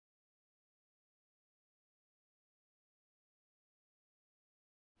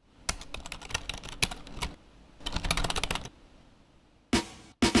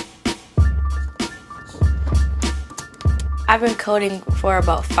I've been coding for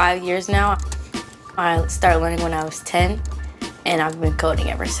about 5 years now. I started learning when I was 10, and I've been coding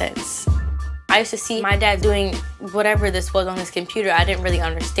ever since. I used to see my dad doing whatever this was on his computer. I didn't really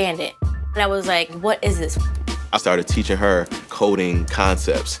understand it. And I was like, what is this? I started teaching her coding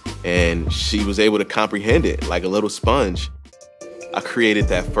concepts, and she was able to comprehend it like a little sponge. I created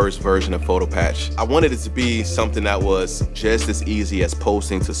that first version of Photo Patch. I wanted it to be something that was just as easy as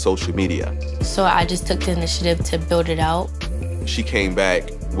posting to social media. So I just took the initiative to build it out. She came back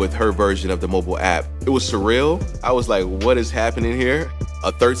with her version of the mobile app. It was surreal. I was like, what is happening here?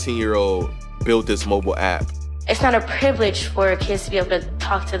 A 13-year-old built this mobile app. It's not a privilege for kids to be able to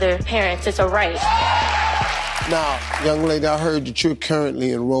talk to their parents. It's a right. Now, young lady, I heard that you're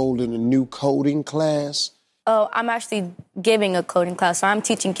currently enrolled in a new coding class. Oh, I'm actually giving a coding class, so I'm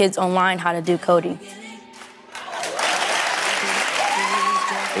teaching kids online how to do coding.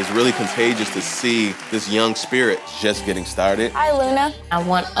 It's really contagious to see this young spirit just getting started. Hi, Luna. I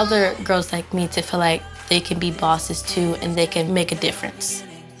want other girls like me to feel like they can be bosses too and they can make a difference.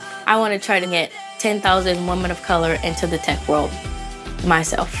 I want to try to get 10,000 women of color into the tech world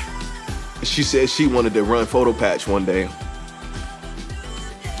myself. She said she wanted to run Photo Patch one day.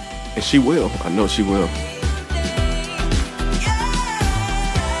 And she will. I know she will.